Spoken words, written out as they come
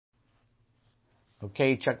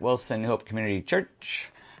Okay, Chuck Wilson, New Hope Community Church.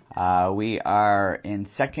 We are in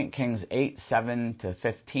 2 Kings 8, 7 to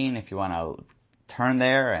 15, if you want to turn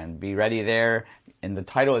there and be ready there. And the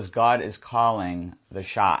title is God is Calling the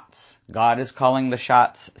Shots. God is Calling the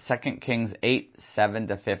Shots, 2 Kings 8, 7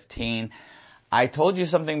 to 15. I told you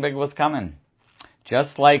something big was coming.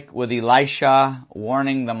 Just like with Elisha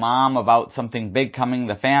warning the mom about something big coming,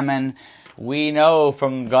 the famine, we know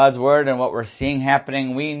from God's Word and what we're seeing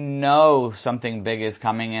happening, we know something big is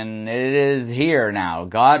coming, and it is here now.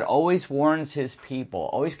 God always warns His people.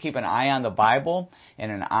 Always keep an eye on the Bible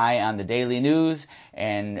and an eye on the daily news,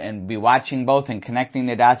 and be watching both and connecting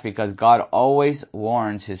the dots, because God always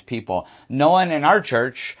warns His people. No one in our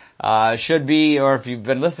church should be, or if you've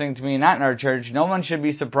been listening to me not in our church, no one should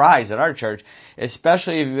be surprised at our church,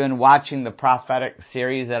 especially if you've been watching the prophetic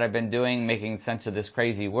series that I've been doing, Making Sense of This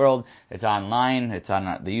Crazy World. It's online. It's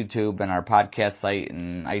on the YouTube and our podcast site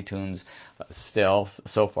and iTunes still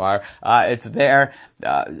so far. It's there.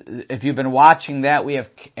 If you've been watching that, we have,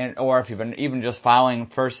 or if you've been even just following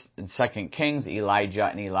 1st and 2nd Kings, Elijah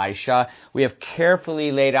and Elisha, we have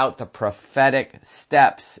carefully laid out the prophetic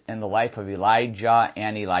steps in the life of Elijah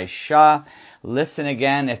and Elisha. Listen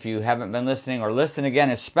again if you haven't been listening, or listen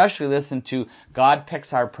again, especially listen to God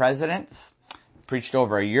Picks Our Presidents, preached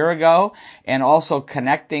over a year ago, and also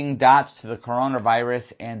Connecting Dots to the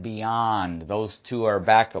Coronavirus and Beyond. Those two are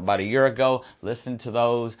back about a year ago. Listen to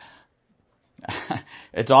those.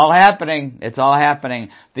 It's all happening. It's all happening.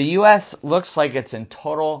 The U.S. looks like it's in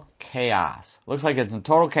total chaos. Looks like it's in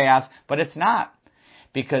total chaos, but it's not,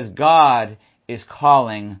 because God is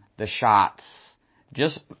calling the shots.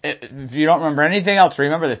 Just, if you don't remember anything else,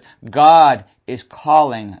 remember this. God is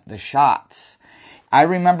calling the shots. I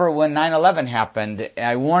remember when 9/11 happened,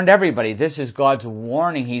 I warned everybody, this is God's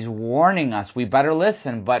warning. He's warning us. We better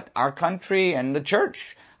listen. But our country and the church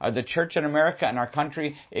in America and our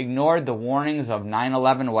country ignored the warnings of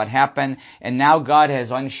 9/11, what happened, and now God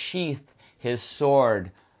has unsheathed His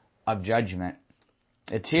sword of judgment.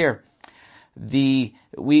 It's here. We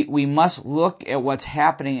must look at what's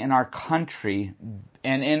happening in our country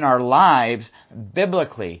and in our lives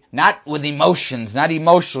biblically, not with emotions, not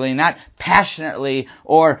emotionally, not passionately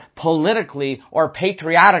or politically or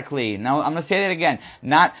patriotically. Now, I'm going to say that again.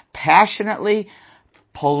 Not passionately,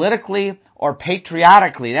 politically, or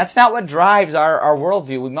patriotically. That's not what drives our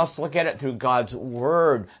worldview. We must look at it through God's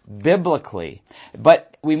Word, biblically.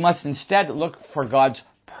 But we must instead look for God's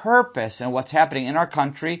purpose in what's happening in our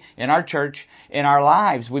country, in our church, in our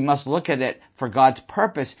lives. We must look at it for God's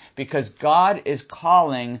purpose, because God is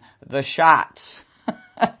calling the shots.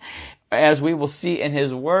 As we will see in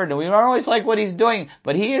His Word. And we don't always like what He's doing,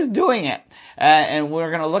 but He is doing it. And we're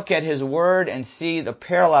going to look at His Word and see the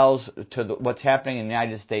parallels to what's happening in the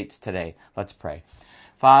United States today. Let's pray.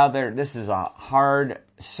 Father, this is a hard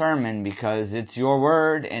sermon because it's Your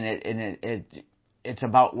Word, and it's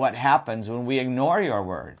about what happens when we ignore Your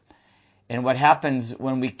Word, and what happens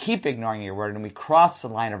when we keep ignoring Your Word and we cross the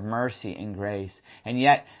line of mercy and grace. And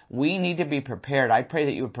yet, we need to be prepared. I pray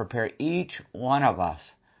that You would prepare each one of us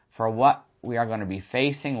for what we are going to be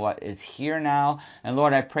facing, what is here now. And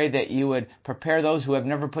Lord, I pray that You would prepare those who have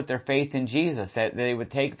never put their faith in Jesus, that they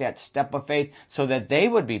would take that step of faith so that they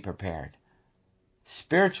would be prepared,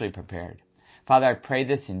 spiritually prepared. Father, I pray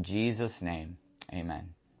this in Jesus' name. Amen.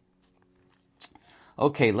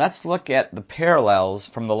 Okay, let's look at the parallels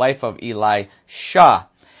from the life of Elisha,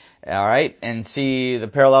 all right, and see the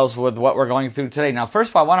parallels with what we're going through today. Now, first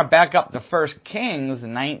of all, I want to back up to 1 Kings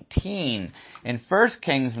 19. In 1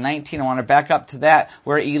 Kings 19, I want to back up to that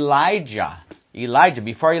where Elijah,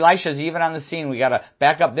 before Elisha is even on the scene, we got to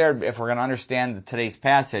back up there if we're going to understand today's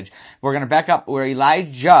passage. We're going to back up where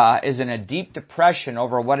Elijah is in a deep depression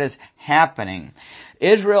over what is happening.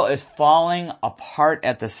 Israel is falling apart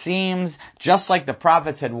at the seams, just like the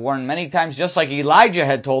prophets had warned many times, just like Elijah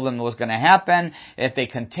had told them was going to happen if they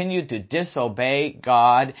continued to disobey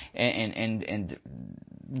God and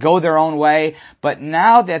go their own way. But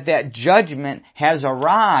now that judgment has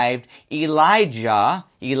arrived, Elijah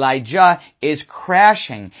is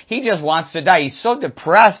crashing. He just wants to die. He's so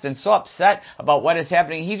depressed and so upset about what is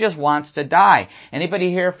happening. He just wants to die. Anybody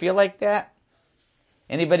here feel like that?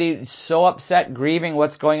 Anybody so upset, grieving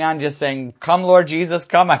what's going on, just saying, "Come, Lord Jesus,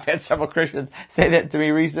 come"? I've had several Christians say that to me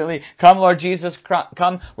recently. "Come, Lord Jesus,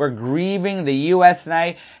 come." We're grieving the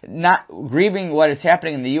USA, not grieving what is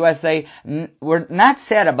happening in the USA. We're not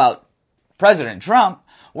sad about President Trump.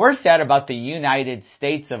 We're sad about the United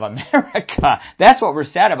States of America. That's what we're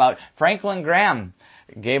sad about. Franklin Graham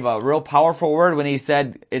gave a real powerful word when he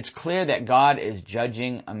said, it's clear that God is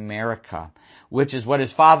judging America. which is what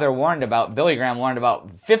his father warned about. Billy Graham warned about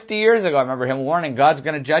 50 years ago. I remember him warning, God's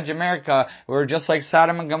going to judge America. We're just like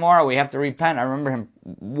Sodom and Gomorrah. We have to repent. I remember him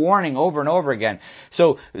warning over and over again.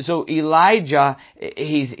 So Elijah,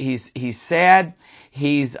 he's sad.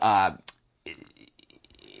 It's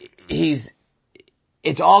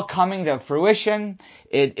all coming to fruition.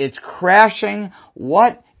 It's crashing.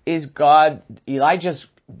 What is Elijah's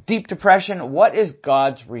deep depression? What is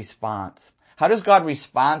God's response? How does God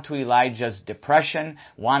respond to Elijah's depression,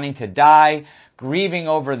 wanting to die, grieving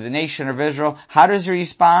over the nation of Israel? How does he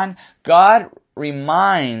respond? God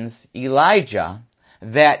reminds Elijah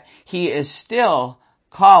that he is still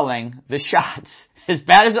calling the shots. As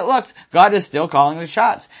bad as it looks, God is still calling the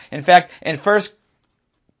shots. In fact, in 1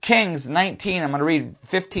 Kings 19, I'm going to read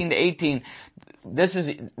 15 to 18. This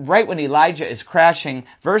is right when Elijah is crashing.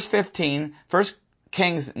 Verse 15, 1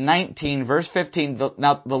 Kings 19, verse 15.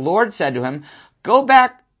 Now the Lord said to him, go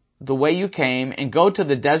back the way you came and go to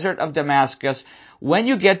the desert of Damascus. When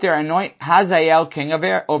you get there, anoint Hazael king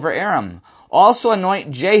over Aram. Also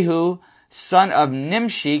anoint Jehu son of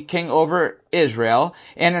Nimshi king over Israel,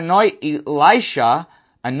 and anoint Elisha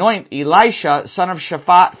son of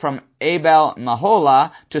Shaphat from Abel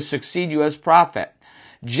Maholah to succeed you as prophet.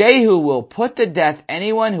 Jehu will put to death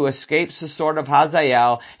anyone who escapes the sword of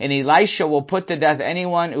Hazael, and Elisha will put to death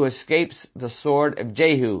anyone who escapes the sword of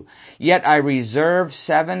Jehu. Yet I reserve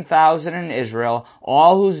 7,000 in Israel,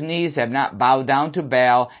 all whose knees have not bowed down to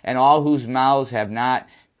Baal, and all whose mouths have not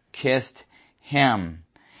kissed him.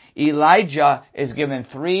 Elijah is given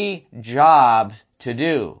 3 jobs to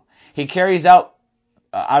do. He carries out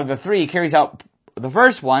of the 3, he carries out the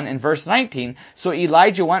first one in verse 19. So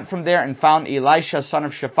Elijah went from there and found Elisha son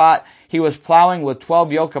of Shaphat. He was plowing with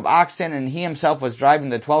 12 yoke of oxen, and he himself was driving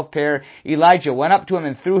the 12th pair. Elijah went up to him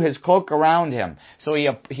and threw his cloak around him. So he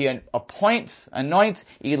anoints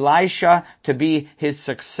Elisha to be his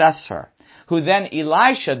successor. We're going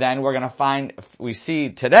to find, we see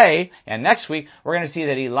today and next week, we're going to see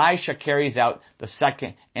that Elisha carries out the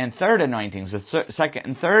second and third anointings, the second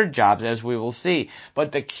and third jobs, as we will see.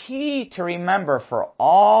 But the key to remember for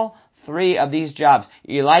all 3 of these jobs,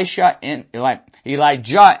 Elijah in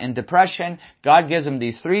depression, God gives him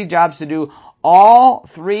these 3 jobs to do. All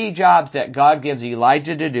 3 jobs that God gives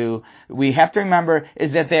Elijah to do, we have to remember,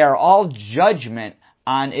 is that they are all judgment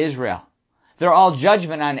on Israel. They're all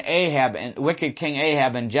judgment on Ahab and wicked King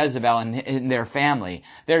Ahab and Jezebel and their family.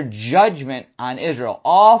 They're judgment on Israel.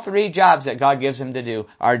 All 3 jobs that God gives him to do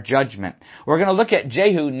are judgment. We're going to look at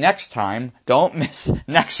Jehu next time. Don't miss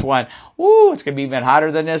next one. Woo, it's going to be even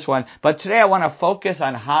hotter than this one. But today I want to focus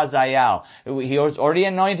on Hazael. He was already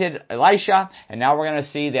anointed Elisha, and now we're going to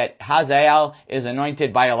see that Hazael is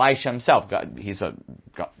anointed by Elisha himself. He's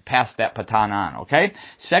passed that baton on, okay?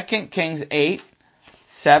 2 Kings 8.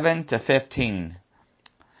 7 to 15.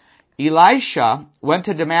 Elisha went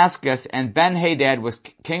to Damascus, and Ben-Hadad,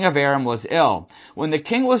 king of Aram, was ill. When the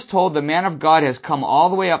king was told, the man of God has come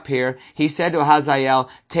all the way up here, he said to Hazael,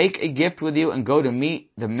 take a gift with you and go to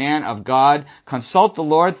meet the man of God. Consult the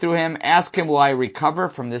Lord through him. Ask him, will I recover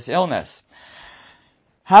from this illness?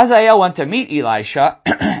 Hazael went to meet Elisha,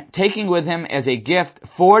 taking with him as a gift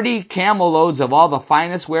 40 camel loads of all the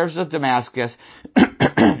finest wares of Damascus.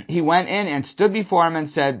 He went in and stood before him and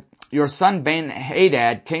said, your son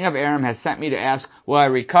Ben-Hadad, king of Aram, has sent me to ask, will I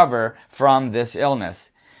recover from this illness?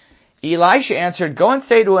 Elisha answered, go and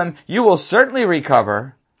say to him, you will certainly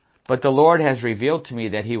recover, but the Lord has revealed to me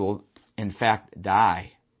that he will in fact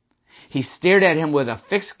die. He stared at him with a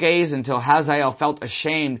fixed gaze until Hazael felt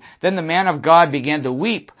ashamed. Then the man of God began to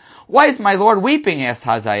weep. Why is my Lord weeping? Asked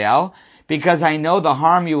Hazael. Because I know the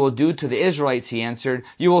harm you will do to the Israelites, he answered.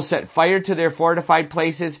 You will set fire to their fortified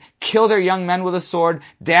places, kill their young men with a sword,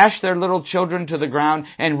 dash their little children to the ground,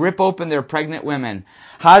 and rip open their pregnant women.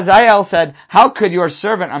 Hazael said, how could your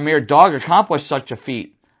servant, a mere dog, accomplish such a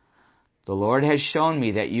feat? The Lord has shown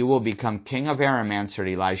me that you will become king of Aram, answered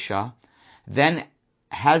Elisha. Then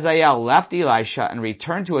Hazael left Elisha and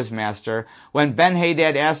returned to his master. When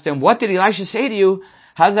Ben-Hadad asked him, what did Elisha say to you?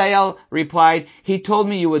 Hazael replied, he told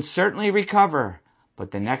me you would certainly recover.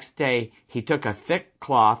 But the next day he took a thick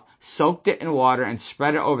cloth, soaked it in water, and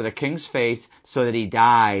spread it over the king's face so that he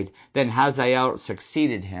died. Then Hazael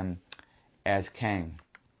succeeded him as king.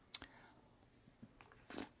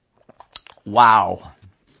 Wow.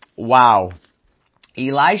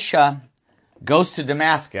 Elisha goes to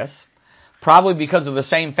Damascus, probably because of the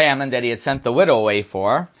same famine that he had sent the widow away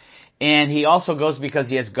for. And he also goes because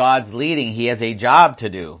he has God's leading. He has a job to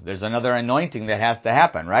do. There's another anointing that has to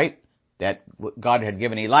happen, right? That God had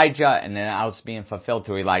given Elijah, and then now it's being fulfilled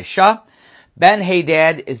through Elisha.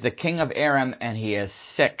 Ben-Hadad is the king of Aram, and he is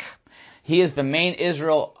sick. He is the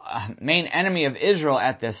main enemy of Israel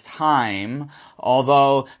at this time.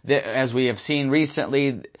 Although, as we have seen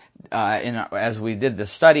recently, as we did the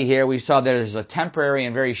study here, we saw there's a temporary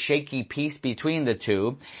and very shaky peace between the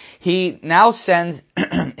two. He now sends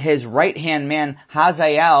his right-hand man,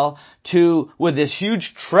 Hazael, with this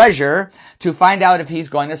huge treasure to find out if he's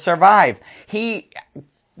going to survive.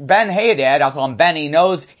 Ben-Hadad, I'll call him Ben, he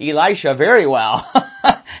knows Elisha very well.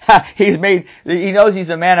 He knows he's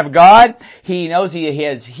a man of God. He knows he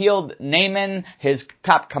has healed Naaman, his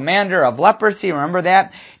top commander of leprosy. Remember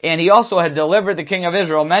that? And he also had delivered the king of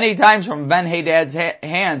Israel many times from Ben-Hadad's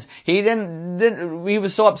hands. He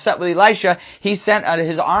was so upset with Elisha, he sent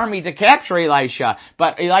his army to capture Elisha.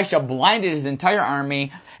 But Elisha blinded his entire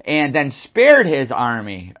army and then spared his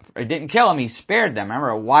army. It didn't kill him, he spared them. Remember,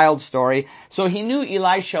 a wild story. So he knew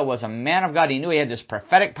Elisha was a man of God. He knew he had this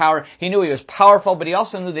prophetic power. He knew he was powerful, but he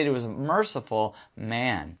also knew that he was a merciful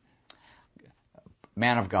man.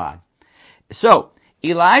 Man of God. So,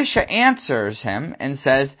 Elisha answers Hazael and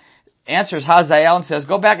says,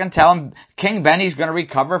 go back and tell him King Benny's going to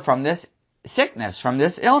recover from this sickness, from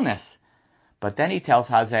this illness. But then he tells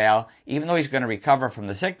Hazael, even though he's going to recover from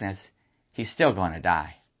the sickness, he's still going to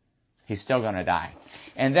die. He's still going to die.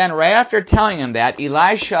 And then right after telling him that,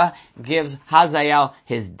 Elisha gives Hazael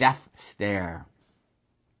his death stare.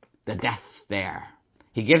 The death stare.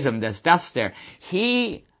 He gives him this death stare.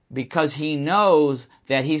 Because he knows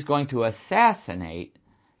that he's going to assassinate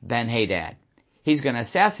Ben-Hadad. He's going to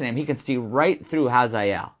assassinate him. He can see right through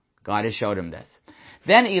Hazael. God has showed him this.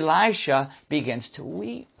 Then Elisha begins to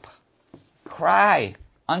weep. Cry.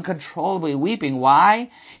 Uncontrollably weeping. Why?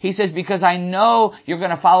 He says, because I know you're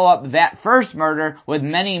going to follow up that first murder with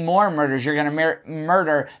many more murders. You're going to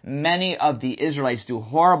murder many of the Israelites, do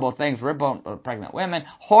horrible things, rip out pregnant women,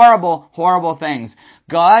 horrible, horrible things.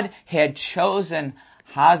 God had chosen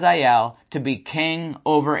Hazael to be king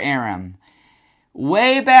over Aram.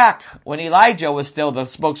 Way back when Elijah was still the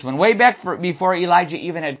spokesman, way back before Elijah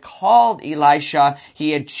even had called Elisha,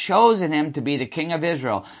 he had chosen him to be the king of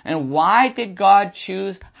Israel. And why did God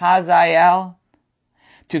choose Hazael?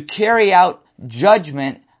 To carry out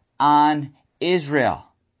judgment on Israel.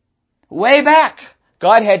 Way back,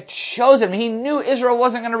 God had chosen him. He knew Israel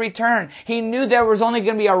wasn't going to return. He knew there was only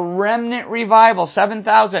going to be a remnant revival,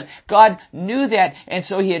 7,000. God knew that, and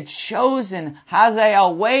so he had chosen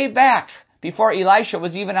Hazael way back. Before Elisha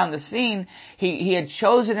was even on the scene, he had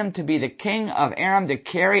chosen him to be the king of Aram, to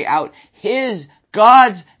carry out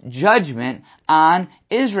God's judgment on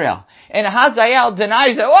Israel. And Hazael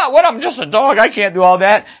denies it. What? I'm just a dog. I can't do all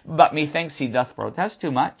that. But methinks he doth protest too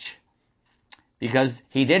much. Because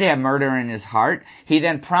he did have murder in his heart. He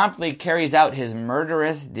then promptly carries out his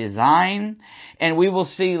murderous design. And we will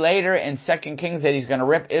see later in 2 Kings that he's going to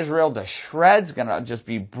rip Israel to shreds, going to just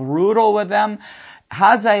be brutal with them.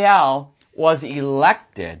 Hazael was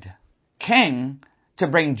elected king to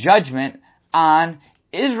bring judgment on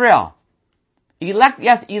Israel.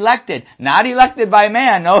 Elected. Not elected by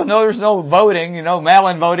man. No, there's no voting,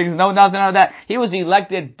 mail-in voting, no nothing of that. He was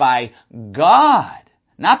elected by God.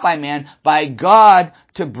 Not by man, by God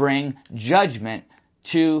to bring judgment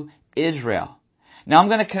to Israel. Now I'm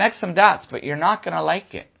going to connect some dots, but you're not going to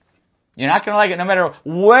like it. You're not going to like it no matter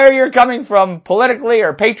where you're coming from politically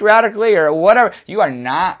or patriotically or whatever. You are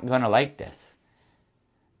not going to like this.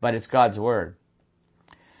 But it's God's word.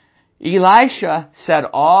 Elisha said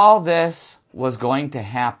all this was going to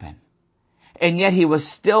happen. And yet he was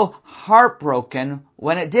still heartbroken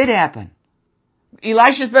when it did happen.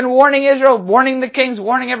 Elisha's been warning Israel, warning the kings,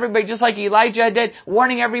 warning everybody, just like Elijah did,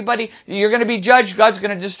 warning everybody, you're going to be judged, God's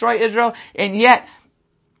going to destroy Israel. And yet,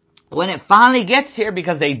 when it finally gets here,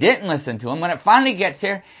 because they didn't listen to him, when it finally gets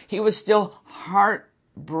here, he was still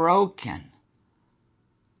heartbroken.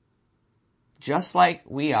 Just like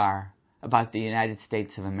we are about the United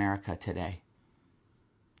States of America today.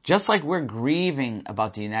 Just like we're grieving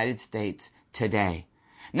about the United States today.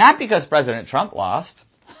 Not because President Trump lost.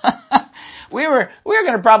 we were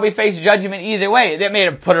going to probably face judgment either way. That may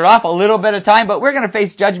have put it off a little bit of time, but we're going to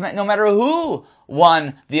face judgment no matter who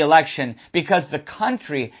won the election, because the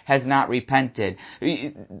country has not repented.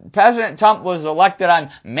 President Trump was elected on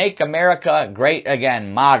Make America Great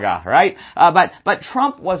Again, MAGA, right? But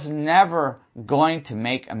Trump was never going to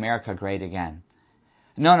make America great again.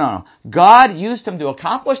 No. God used him to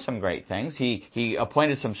accomplish some great things. He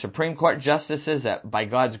appointed some Supreme Court justices that by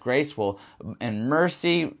God's grace will, in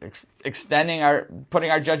mercy, putting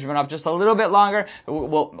our judgment up just a little bit longer,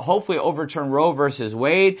 will hopefully overturn Roe versus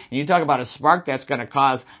Wade. And you talk about a spark that's going to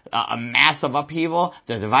cause a massive upheaval,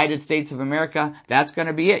 the divided states of America. That's going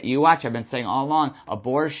to be it. You watch. I've been saying all along,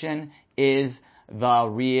 abortion is the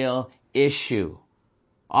real issue.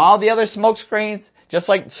 All the other smoke screens, just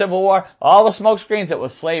like Civil War, all the smoke screens, it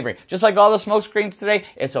was slavery. Just like all the smoke screens today,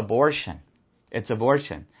 it's abortion. It's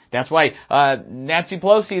abortion. That's why Nancy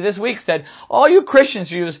Pelosi this week said, all you Christians,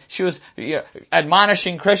 she was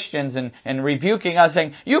admonishing Christians and rebuking us,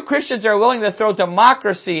 saying, you Christians are willing to throw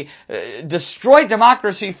democracy, destroy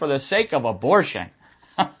democracy for the sake of abortion.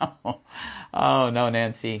 Oh, no,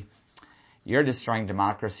 Nancy. You're destroying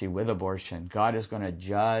democracy with abortion. God is going to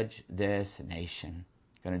judge this nation.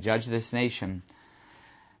 Going to judge this nation.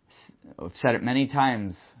 I've said it many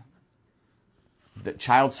times. The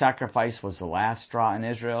child sacrifice was the last straw in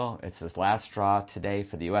Israel. It's the last straw today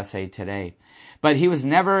for the USA Today. But he was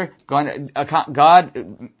never going to,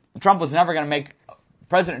 President Trump was never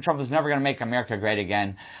going to make America great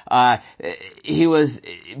again. But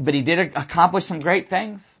he did accomplish some great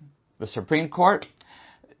things. The Supreme Court,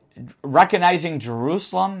 recognizing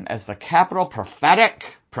Jerusalem as the capital, prophetic,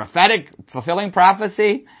 fulfilling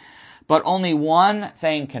prophecy. But only one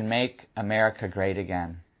thing can make America great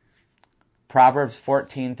again. Proverbs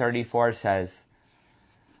 14:34 says,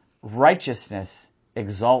 righteousness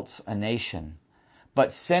exalts a nation,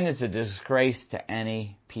 but sin is a disgrace to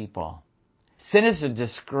any people. Sin is a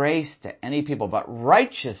disgrace to any people, but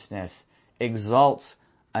righteousness exalts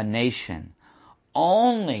a nation.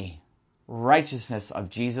 Only righteousness of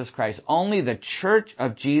Jesus Christ, only the church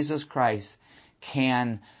of Jesus Christ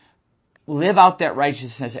can live out that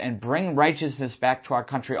righteousness and bring righteousness back to our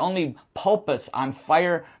country. Only pulpits on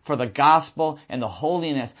fire for the gospel and the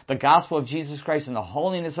holiness, the gospel of Jesus Christ and the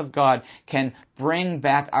holiness of God can bring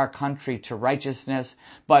back our country to righteousness.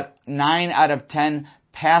 But 9 out of 10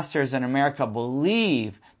 pastors in America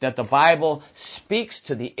believe that the Bible speaks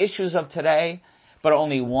to the issues of today, but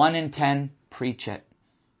only 1 in 10 preach it.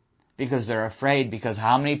 Because they're afraid, because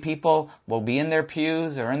how many people will be in their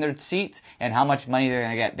pews or in their seats and how much money they're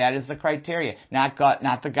going to get. That is the criteria. Not God,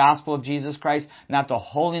 not the gospel of Jesus Christ, not the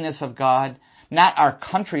holiness of God, not our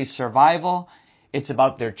country's survival. It's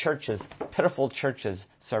about their churches, pitiful churches'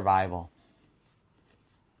 survival.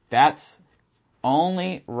 That's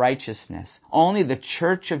only righteousness. Only the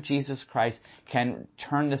church of Jesus Christ can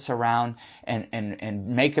turn this around and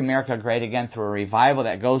make America great again through a revival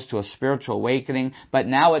that goes to a spiritual awakening. But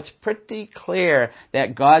now it's pretty clear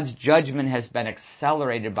that God's judgment has been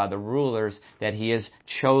accelerated by the rulers that He has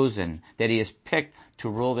chosen, that He has picked to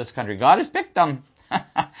rule this country. God has picked them.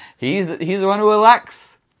 He's the one who elects.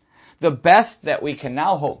 The best that we can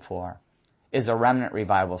now hope for is a remnant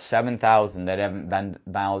revival, 7,000 that haven't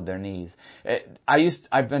bowed their knees.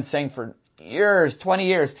 I've been saying for years, 20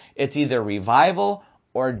 years, it's either revival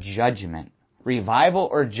or judgment. Revival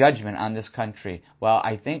or judgment on this country. Well,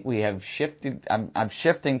 I think we have shifted. I'm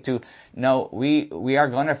shifting to, no, we are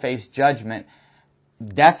going to face judgment,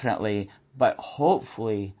 definitely, but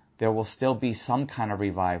hopefully there will still be some kind of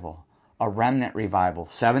revival, a remnant revival,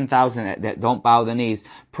 7,000 that don't bow the knees.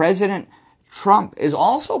 President Trump is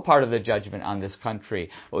also part of the judgment on this country.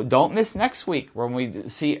 Don't miss next week when we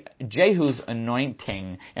see Jehu's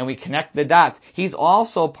anointing and we connect the dots. He's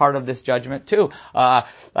also part of this judgment too.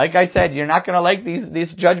 Like I said, you're not going to like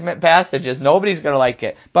these judgment passages. Nobody's going to like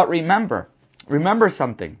it. But remember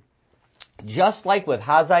something. Just like with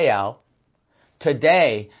Hazael,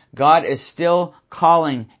 today God is still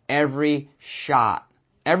calling every shot.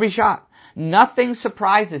 Every shot. Nothing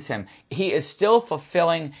surprises Him. He is still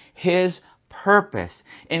fulfilling His purpose.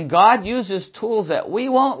 And God uses tools that we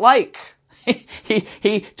won't like.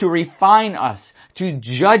 He to refine us, to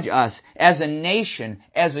judge us as a nation,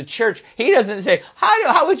 as a church. He doesn't say,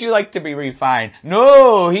 how would you like to be refined?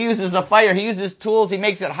 No, He uses the fire. He uses tools. He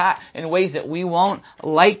makes it hot in ways that we won't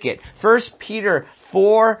like it. 1 Peter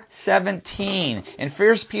 4:17. In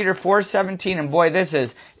 1 Peter 4:17, and boy, this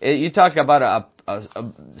is, you talk about a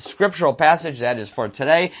scriptural passage that is for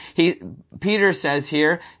today. Peter says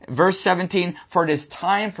here, verse 17, for it is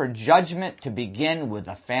time for judgment to begin with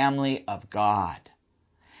the family of God.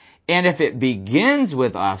 And if it begins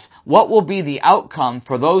with us, what will be the outcome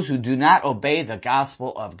for those who do not obey the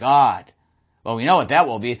gospel of God? Well, we know what that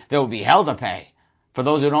will be. There will be hell to pay for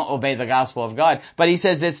those who don't obey the gospel of God. But he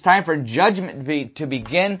says it's time for judgment to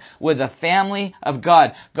begin with the family of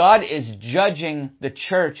God. God is judging the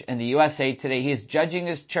church in the USA today. He is judging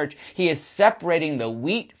His church. He is separating the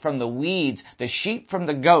wheat from the weeds, the sheep from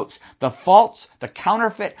the goats, the false, the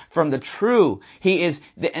counterfeit from the true.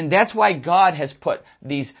 And that's why God has put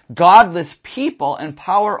these godless people in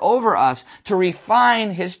power over us to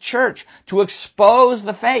refine His church, to expose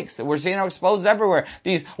the fakes that we're seeing exposed everywhere.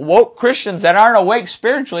 These woke Christians that aren't awake awake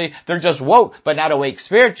spiritually. They're just woke, but not awake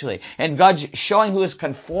spiritually. And God's showing who is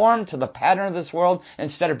conformed to the pattern of this world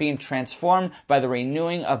instead of being transformed by the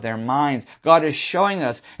renewing of their minds. God is showing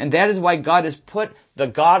us, and that is why God has put the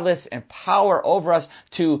godless in power over us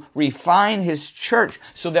to refine His church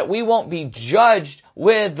so that we won't be judged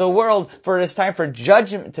with the world, for it is time for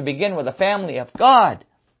judgment to begin with the family of God.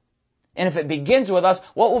 And if it begins with us,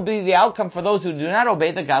 what will be the outcome for those who do not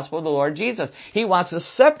obey the gospel of the Lord Jesus? He wants to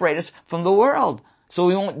separate us from the world so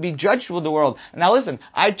we won't be judged with the world. Now listen,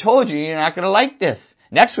 I told you you're not going to like this.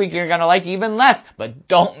 Next week you're going to like even less, but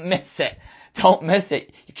don't miss it. Don't miss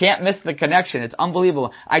it. You can't miss the connection. It's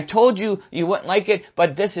unbelievable. I told you you wouldn't like it,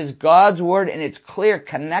 but this is God's word and it's clear.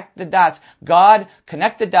 Connect the dots.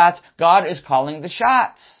 Connect the dots. God is calling the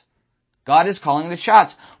shots. God is calling the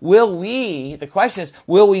shots. The question is,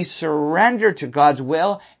 will we surrender to God's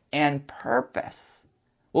will and purpose?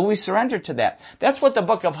 Will we surrender to that? That's what the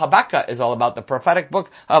book of Habakkuk is all about. The prophetic book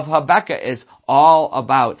of Habakkuk is all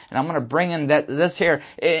about. And I'm going to bring in this here.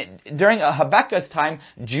 During Habakkuk's time,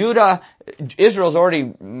 Israel's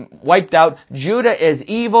already wiped out. Judah is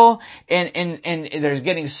evil, and they're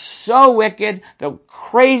getting so wicked. The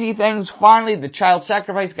crazy things, finally, the child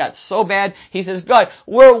sacrifice got so bad. He says, God,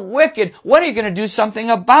 we're wicked. When are you going to do something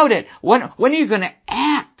about it? When are you going to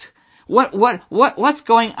act? What's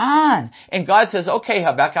going on? And God says, okay,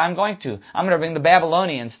 Habakkuk, I'm going to bring the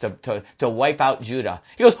Babylonians to wipe out Judah.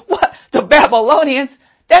 He goes, what? The Babylonians?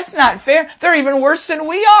 That's not fair. They're even worse than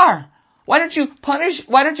we are. Why don't you punish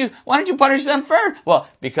them first? Well,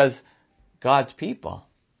 because God's people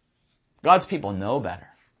know better.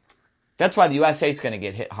 That's why the USA is going to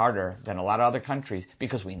get hit harder than a lot of other countries,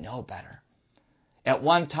 because we know better. At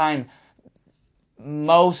one time,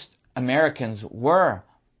 most Americans were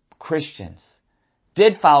Christians,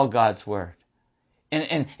 did follow God's word,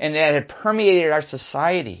 and that had permeated our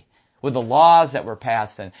society with the laws that were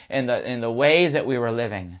passed and the ways that we were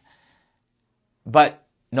living. But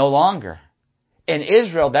no longer. In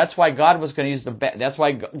Israel, that's why God was going to that's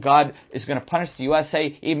why God is going to punish the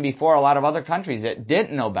USA even before a lot of other countries that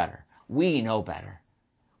didn't know better. We know better.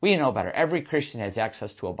 We know better. Every Christian has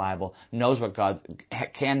access to a Bible, knows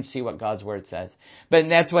can see what God's word says. But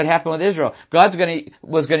that's what happened with Israel. Was going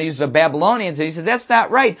to use the Babylonians, and He said, that's not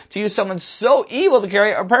right to use someone so evil to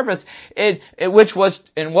carry out a purpose.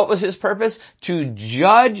 What was His purpose? To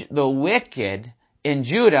judge the wicked in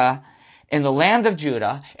Judah, in the land of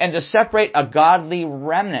Judah, and to separate a godly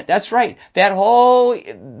remnant. That's right.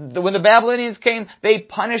 When the Babylonians came, they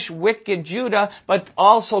punished wicked Judah, but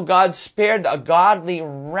also God spared a godly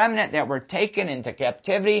remnant that were taken into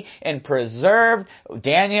captivity and preserved.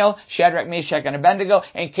 Daniel, Shadrach, Meshach, and Abednego,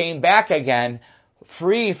 and came back again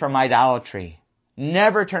free from idolatry.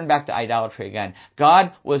 Never turned back to idolatry again.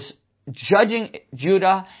 God was judging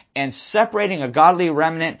Judah and separating a godly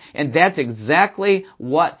remnant, and that's exactly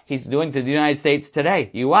what He's doing to the United States today.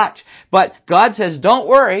 You watch. But God says, don't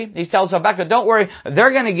worry. He tells Habakkuk, don't worry,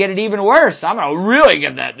 they're going to get it even worse. I'm going to really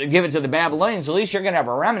give it to the Babylonians. At least you're going to have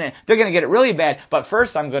a remnant. They're going to get it really bad, but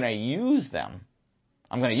first I'm going to use them.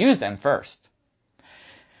 I'm going to use them first.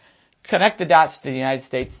 Connect the dots to the United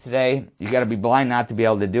States today. You got to be blind not to be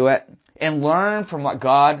able to do it. And learn from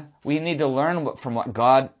we need to learn from what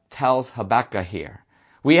God tells Habakkuk here.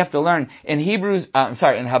 We have to learn in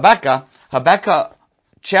Habakkuk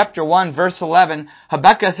chapter 1, verse 11,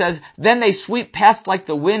 Habakkuk says, then they sweep past like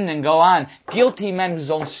the wind and go on. Guilty men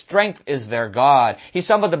whose own strength is their God. He's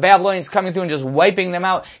talking about the Babylonians coming through and just wiping them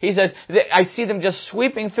out. He says, I see them just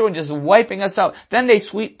sweeping through and just wiping us out. Then they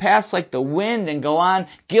sweep past like the wind and go on.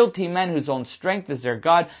 Guilty men whose own strength is their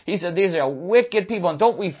God. He said, these are wicked people. And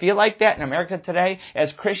don't we feel like that in America today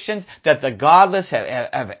as Christians, that the godless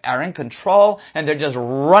are in control and they're just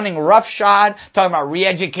running roughshod, talking about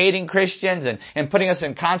re-educating Christians and putting us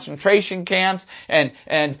in concentration camps and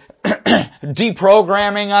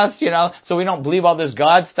deprogramming us, so we don't believe all this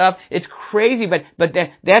God stuff. It's crazy, but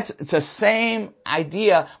it's the same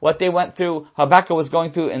idea what they went through, Habakkuk was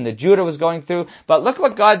going through, and the Judah was going through. But look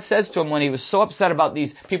what God says to him when he was so upset about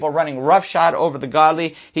these people running roughshod over the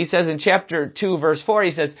godly. He says in chapter 2, verse 4,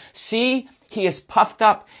 he says, see, he is puffed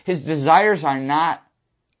up. His desires are not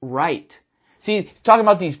right. See, he's talking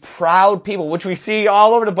about these proud people, which we see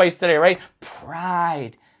all over the place today, right?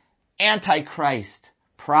 Pride. Antichrist.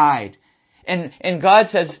 Pride. And God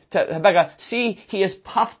says to Habakkuk, see, he is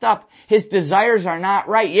puffed up. His desires are not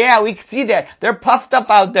right. Yeah, we see that. They're puffed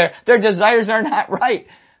up out there. Their desires are not right.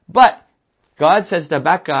 But God says to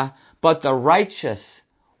Habakkuk, but the righteous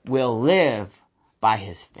will live by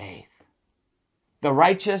his faith. The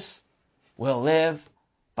righteous will live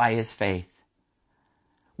by his faith.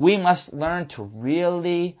 We must learn to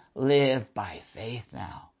really live by faith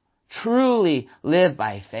now. Truly live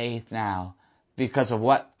by faith now because of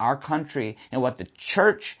what our country and what the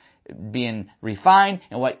church being refined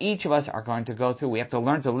and what each of us are going to go through. We have to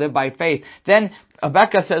learn to live by faith. Then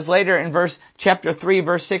Habakkuk says later in chapter 3,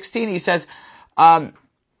 verse 16, he says, I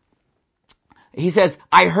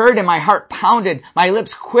heard and my heart pounded, my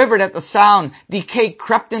lips quivered at the sound, decay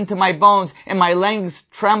crept into my bones and my legs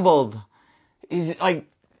trembled. He's like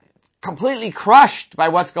completely crushed by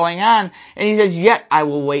what's going on. And he says, yet I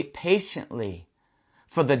will wait patiently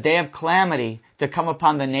for the day of calamity to come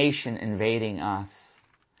upon the nation invading us.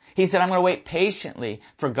 He said, I'm going to wait patiently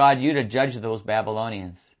for God, you to judge those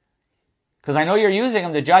Babylonians. Because I know you're using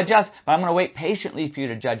them to judge us, but I'm going to wait patiently for you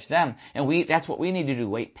to judge them. And that's what we need to do,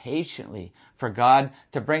 wait patiently for God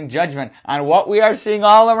to bring judgment on what we are seeing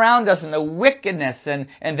all around us and the wickedness and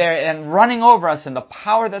running over us and the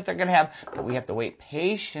power that they're going to have. But we have to wait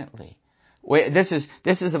patiently. This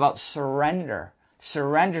is about surrender.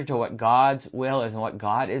 Surrender to what God's will is and what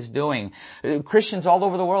God is doing. Christians all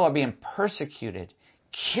over the world are being persecuted,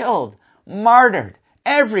 killed, martyred.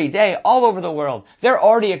 Every day, all over the world. They're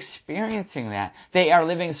already experiencing that. They are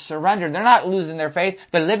living surrendered. They're not losing their faith.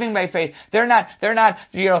 They're living by faith. They're not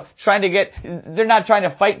trying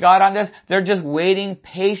to fight God on this. They're just waiting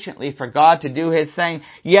patiently for God to do His thing.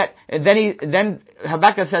 Yet, then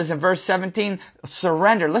Habakkuk says in verse 17,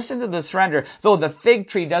 surrender. Listen to the surrender. Though the fig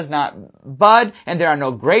tree does not bud, and there are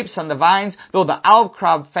no grapes on the vines, though the olive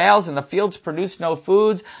crop fails and the fields produce no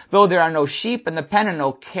foods, though there are no sheep in the pen and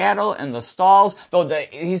no cattle in the stalls, though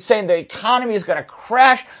he's saying the economy is going to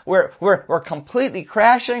crash. We're completely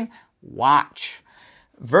crashing. Watch.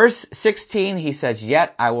 Verse 16, he says,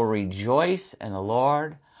 yet I will rejoice in the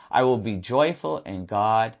Lord. I will be joyful in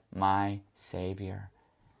God, my Savior.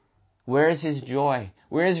 Where is his joy?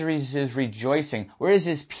 Where is his rejoicing? Where is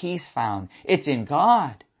his peace found? It's in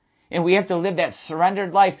God. And we have to live that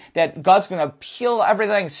surrendered life that God's going to peel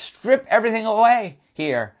everything, strip everything away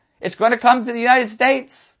here. It's going to come to the United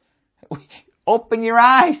States. Open your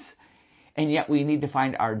eyes. And yet we need to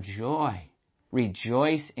find our joy.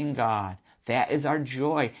 Rejoice in God. That is our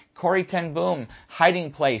joy. Corrie ten Boom,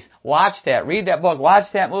 Hiding Place. Watch that. Read that book.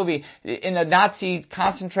 Watch that movie. In the Nazi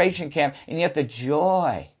concentration camp. And yet the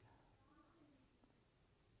joy.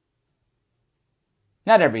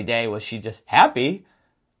 Not every day was she just happy.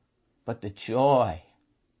 But the joy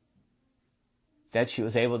that she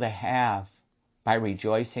was able to have by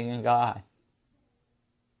rejoicing in God.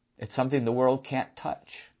 It's something the world can't touch.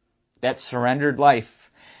 That surrendered life.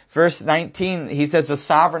 Verse 19, he says, the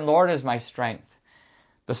sovereign Lord is my strength.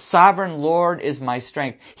 The sovereign Lord is my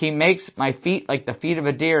strength. He makes my feet like the feet of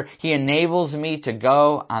a deer. He enables me to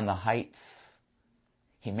go on the heights.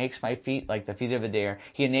 He makes my feet like the feet of a deer.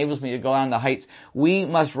 He enables me to go on the heights. We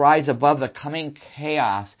must rise above the coming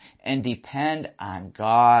chaos and depend on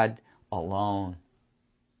God alone.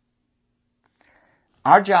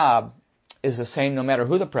 Our job is the same no matter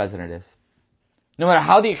who the president is. No matter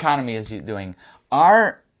how the economy is doing.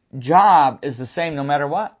 Our job is the same no matter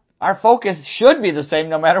what. Our focus should be the same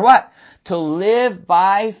no matter what. To live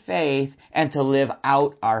by faith and to live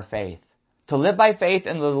out our faith. To live by faith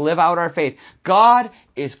and to live out our faith. God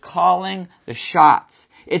is calling the shots.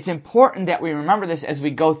 It's important that we remember this as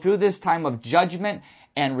we go through this time of judgment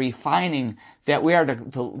and refining, that we are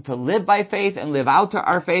to live by faith and live out to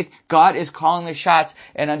our faith. God is calling the shots.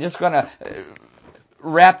 And I'm just going to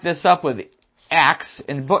wrap this up with Acts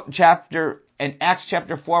Acts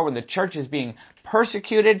chapter 4, when the church is being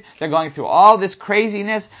persecuted. They're going through all this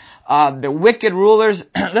craziness. The wicked rulers.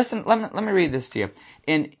 Listen, let me read this to you.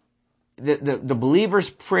 In the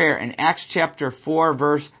believer's prayer in Acts chapter 4,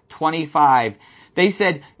 verse 25, they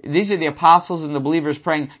said, these are the apostles and the believers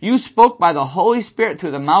praying, you spoke by the Holy Spirit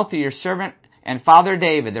through the mouth of your servant and father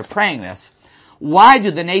David. They're praying this. Why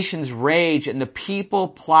do the nations rage and the people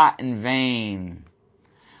plot in vain?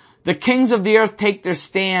 The kings of the earth take their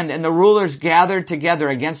stand and the rulers gather together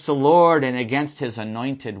against the Lord and against his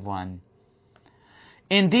anointed one.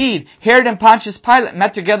 Indeed, Herod and Pontius Pilate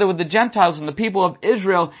met together with the Gentiles and the people of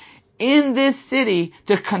Israel in this city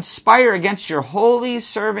to conspire against your holy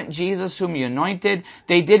servant Jesus, whom you anointed.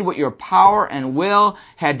 They did what your power and will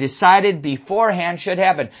had decided beforehand should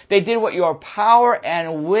happen. They did what your power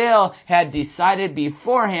and will had decided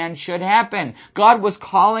beforehand should happen. God was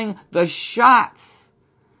calling the shots.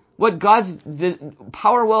 What God's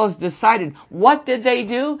power will has decided. What did they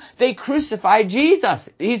do? They crucified Jesus.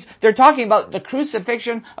 They're talking about the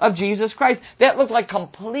crucifixion of Jesus Christ. That looked like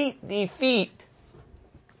complete defeat.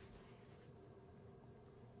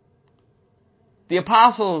 The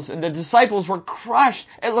apostles and the disciples were crushed.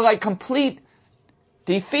 It looked like complete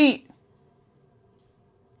defeat.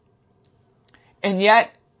 And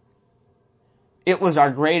yet, it was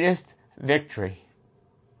our greatest victory.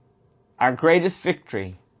 Our greatest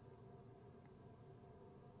victory.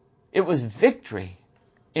 It was victory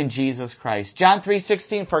in Jesus Christ. John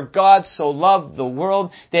 3:16, for God so loved the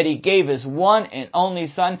world that He gave His one and only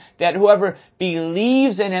Son, that whoever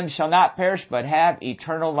believes in Him shall not perish but have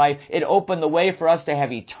eternal life. It opened the way for us to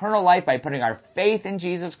have eternal life by putting our faith in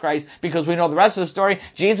Jesus Christ, because we know the rest of the story.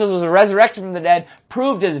 Jesus was resurrected from the dead,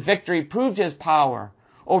 proved His victory, proved His power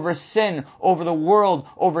over sin, over the world,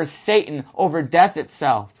 over Satan, over death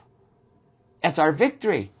itself. That's our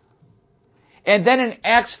victory. And then in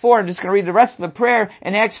Acts 4, I'm just going to read the rest of the prayer.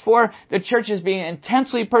 In Acts 4, the church is being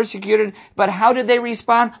intensely persecuted. But how did they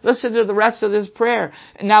respond? Listen to the rest of this prayer.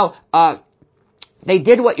 Now, they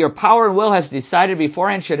did what your power and will has decided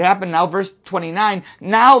beforehand should happen. Now, verse 29.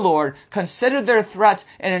 Now, Lord, consider their threats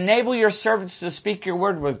and enable your servants to speak your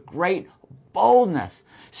word with great boldness.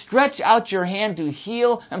 Stretch out your hand to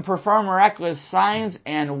heal and perform miraculous signs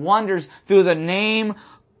and wonders through the name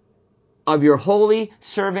of your holy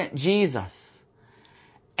servant Jesus.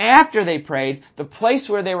 After they prayed, the place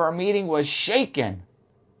where they were meeting was shaken.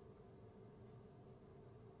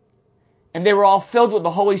 And they were all filled with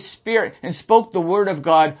the Holy Spirit and spoke the word of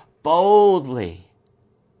God boldly.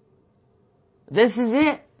 This is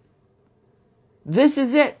it. This is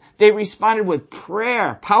it. They responded with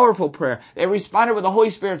prayer, powerful prayer. They responded with the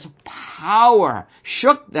Holy Spirit's power,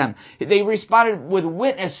 shook them. They responded with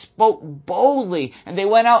witness, spoke boldly, and they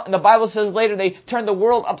went out, and the Bible says later they turned the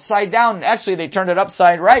world upside down. Actually, they turned it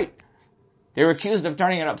upside right. They were accused of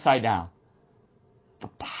turning it upside down. The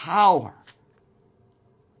power.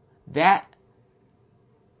 That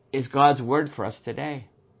is God's word for us today.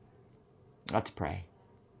 Let's pray.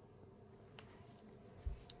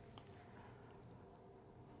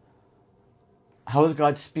 How is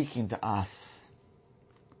God speaking to us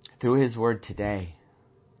through His word today?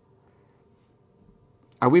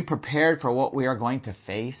 Are we prepared for what we are going to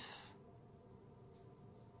face?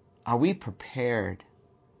 Are we prepared?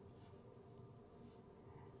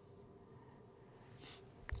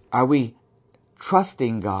 Are we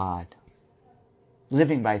trusting God,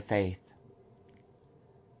 living by faith?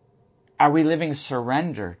 Are we living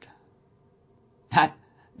surrendered?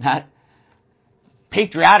 Not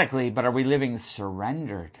patriotically, but are we living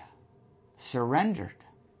surrendered? Surrendered.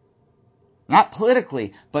 Not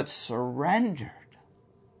politically, but surrendered.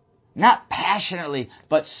 Not passionately,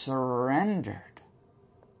 but surrendered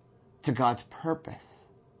to God's purpose,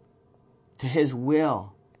 to His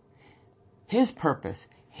will, His purpose,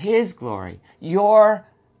 His glory. Your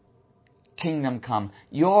kingdom come,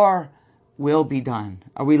 your will be done.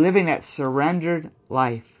 Are we living that surrendered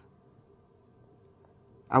life?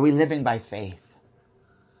 Are we living by faith?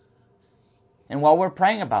 And while we're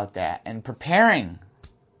praying about that and preparing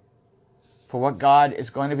for what God is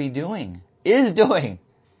going to be doing, is doing,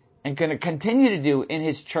 and going to continue to do in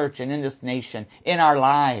His church and in this nation, in our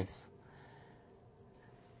lives,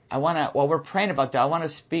 while we're praying about that, I want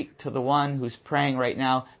to speak to the one who's praying right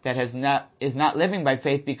now that is not living by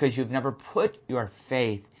faith because you've never put your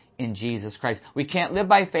faith in Jesus Christ. We can't live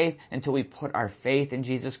by faith until we put our faith in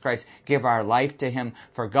Jesus Christ, give our life to Him.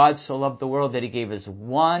 For God so loved the world that He gave His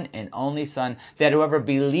one and only Son, that whoever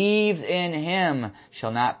believes in Him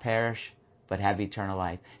shall not perish, but have eternal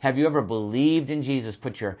life. Have you ever believed in Jesus,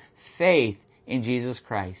 put your faith in Jesus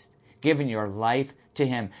Christ, given your life to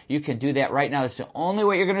Him? You can do that right now. It's the only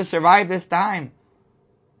way you're going to survive this time.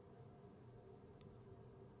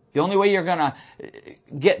 The only way you're going to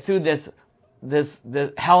get through this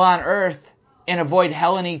hell on earth and avoid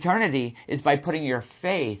hell in eternity is by putting your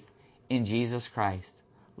faith in Jesus Christ,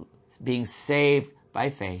 being saved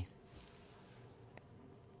by faith.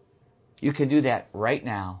 You can do that right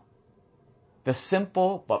now. The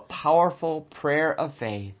simple but powerful prayer of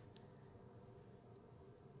faith.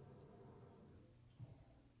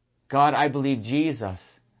 God, I believe Jesus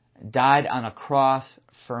died on a cross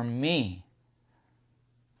for me,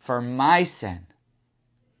 for my sin,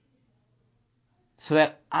 so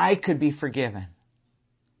that I could be forgiven,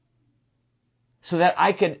 so that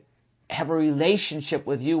I could have a relationship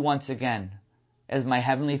with you once again as my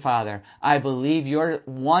Heavenly Father. I believe your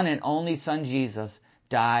one and only Son, Jesus,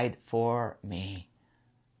 died for me,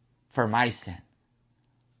 for my sin.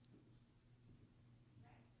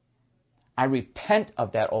 I repent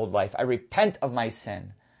of that old life. I repent of my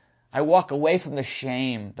sin. I walk away from the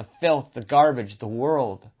shame, the filth, the garbage, the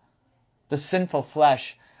world, the sinful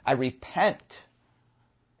flesh. I repent.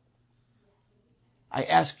 I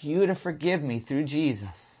ask you to forgive me through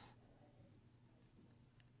Jesus,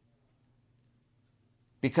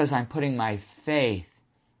 because I'm putting my faith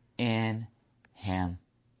in Him.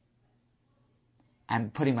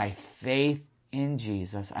 I'm putting my faith in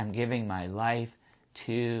Jesus. I'm giving my life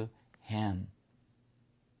to Him.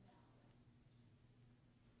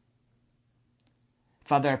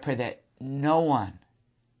 Father, I pray that no one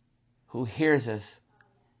who hears us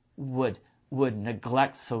would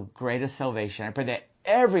neglect so great a salvation. I pray that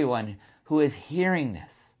everyone who is hearing this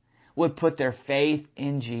would put their faith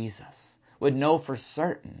in Jesus, would know for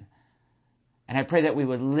certain. And I pray that we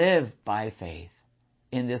would live by faith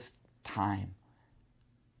in this time.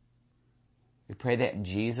 We pray that in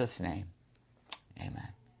Jesus' name. Amen.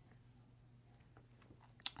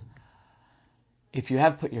 If you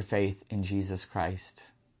have put your faith in Jesus Christ,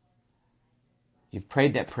 you've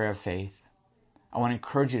prayed that prayer of faith, I want to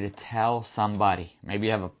encourage you to tell somebody. Maybe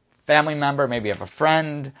you have a family member, maybe you have a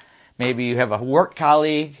friend, maybe you have a work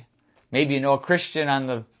colleague, maybe you know a Christian on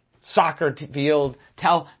the soccer field.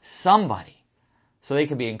 Tell somebody so they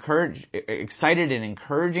can be excited and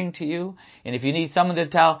encouraging to you. And if you need someone to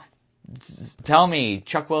tell me.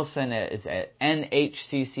 Chuck Wilson is at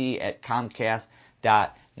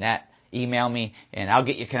nhcc@comcast.net. Email me, and I'll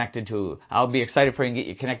get you connected I'll be excited for you and get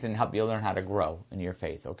you connected and help you learn how to grow in your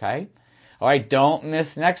faith, okay? All right, don't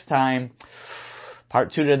miss next time.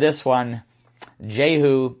 Part 2 to this one.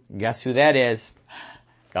 Jehu, guess who that is?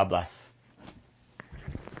 God bless.